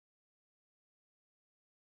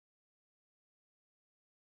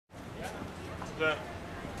that?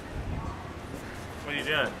 What are you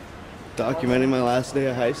doing? Documenting my last day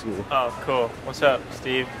of high school. Oh, cool. What's up,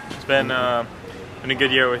 Steve? It's been a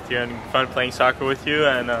good year with you and fun playing soccer with you,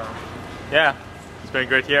 and yeah, it's been a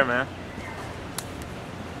great year, man.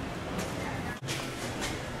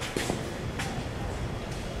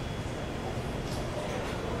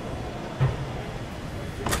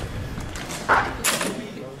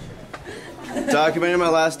 Documenting my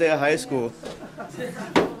last day of high school.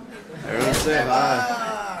 Everyone say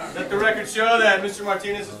hi. Let the record show that Mr.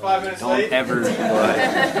 Martinez is 5 minutes late. Don't ever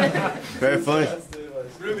lie. Very funny.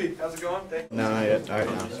 Ruby, how's it going? No, not yet. Alright,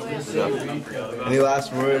 now. Any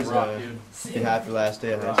last words? Be happy last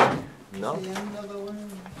day of high school? No.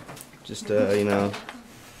 Just, you know,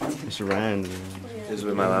 Mr. Ryan. This is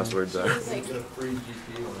what my last words are.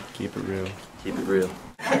 Keep it real. Keep it real.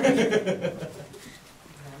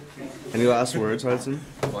 Any last words, Hudson?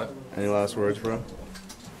 What? Any last words, bro?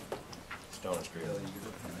 Stoner Street.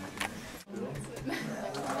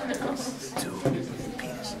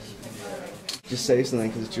 Just say something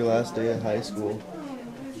because it's your last day of high school.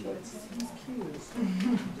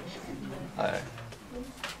 Hi.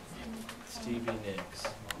 Stevie Nicks.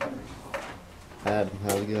 Adam,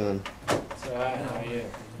 how's it going? It's alright, how are you?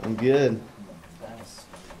 I'm good. Nice.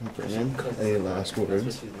 Brennan, any last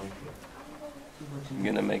words? I'm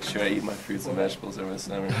gonna make sure I eat my fruits and vegetables over the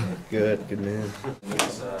summer. Good, good man.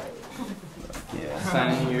 Yeah.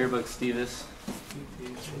 Signing your yearbook, Stevis.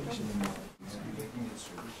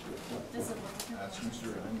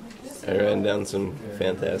 I ran down some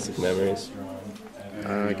fantastic memories.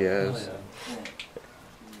 I guess.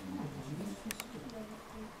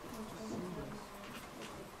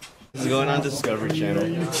 It's going on Discovery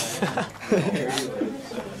Channel.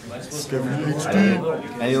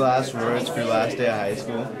 Any last words for your last day of high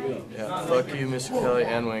school? Yeah, fuck you, Mr. Kelly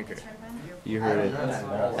and Winker. You heard it.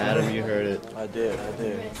 Adam, you heard it. I did.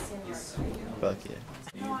 Fuck yeah.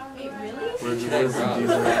 Where'd you live in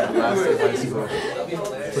last day of high school?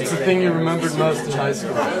 What's the thing you remembered most in high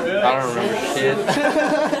school? I don't remember shit.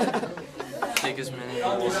 Take as many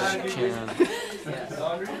holes as you can.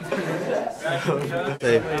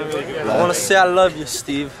 Hey, I want to say I love you,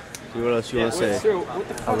 Steve. what else you want to say?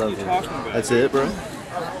 I love you. That's it, bro?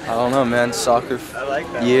 I don't know, man. Soccer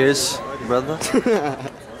years, brother.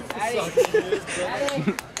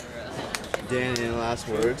 Dan, any last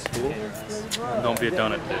words? Cool. Don't be a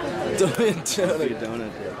donut dick. Don't be a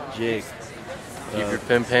donut dick. Jake. Keep your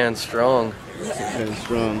pimp hand strong. Keep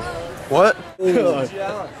strong. What?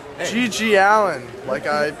 G.G. Allen, like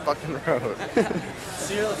I fucking wrote. Let's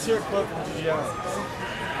hear a clip from G.G. Allen.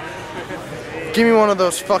 Give me one of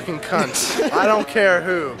those fucking cunts. I don't care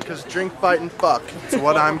who, because drink, bite, and fuck. It's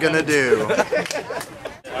what I'm gonna do.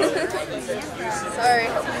 Sorry.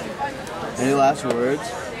 Any last words?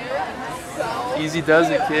 Easy does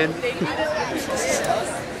it, kid.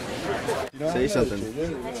 Say something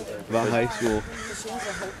about high school.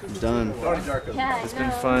 I'm done. It's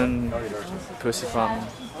been fun. Pussy fun.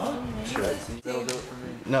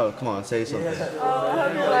 No, come on, say something. Oh,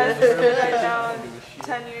 I'm glad right now,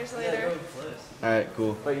 10 years later. Alright,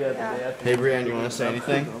 cool. Hey, Brianne, you want to say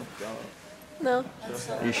anything? No.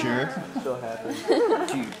 Are you sure?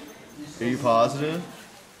 Are you positive?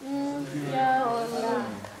 Yeah.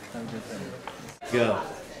 Go.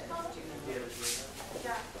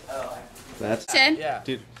 That's Yeah.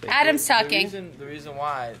 dude. Adam's talking. The reason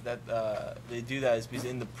why that they do that is because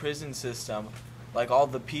in the prison system, like all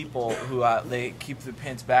the people who they keep their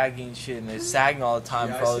pants baggy and shit, and they're sagging all the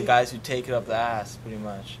time for all the guys who take it up the ass, pretty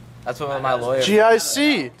much. That's what my lawyer.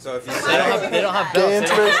 GIC. So if you They don't have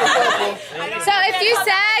belts. So if you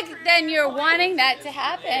sag, then you're wanting that to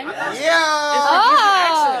happen. Yeah.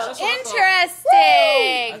 Oh,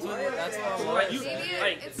 interesting.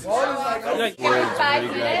 Word 5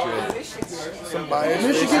 minutes.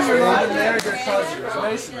 Michigan,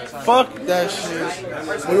 fuck that shit.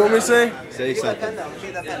 What do you want me to say? Say something.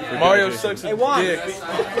 Mario sucks a dick.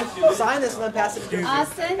 Sign this and then pass it to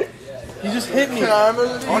Austin? He just hit me.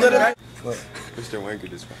 Mr. Wanker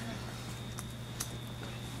just.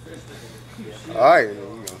 Alright, you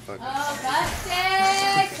gonna fuck. Oh,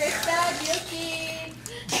 busted! Krista Buki.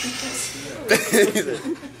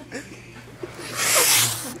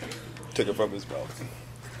 Took it from his mouth.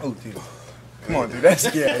 Oh, dude. Come on, dude. That's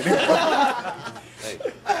scared. Hey,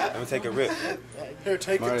 I'm gonna take a rip. Here,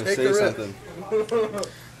 take Mario, take say a rip. something.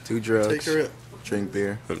 Do drugs. Take a rip. Drink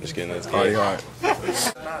beer. I'm just kidding. That's Party good. hard.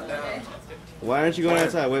 Why aren't you going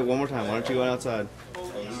outside? Wait, one more time. Why aren't you going outside?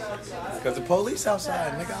 Because the police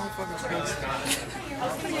outside, nigga. I don't fucking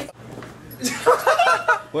space.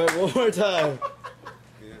 Wait, one more time.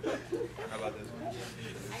 How about this one?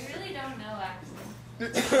 I really don't know, actually.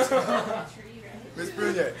 Miss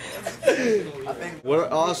Brunier.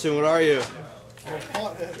 What, Austin, what are you?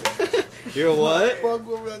 You're a what? He's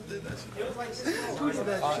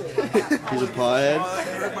a pothead?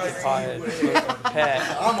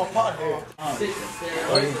 I'm a pothead.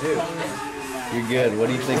 What do you do? You're good. What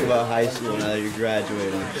do you think about high school now that you're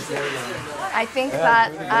graduating? I think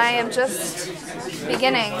that I am just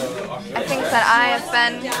beginning. I think that I have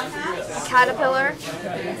been a caterpillar,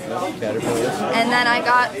 and then I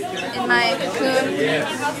got in my cocoon,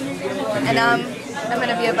 and I'm going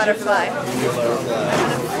to be a butterfly. I'm going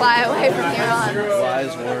to fly away from here on.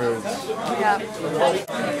 Wise words. Yeah.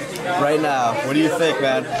 Right now, what do you think,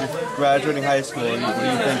 man? You're graduating high school. What are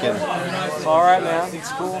you thinking? It's alright, man.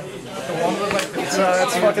 It's cool. It's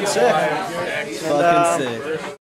fucking sick. Fucking sick.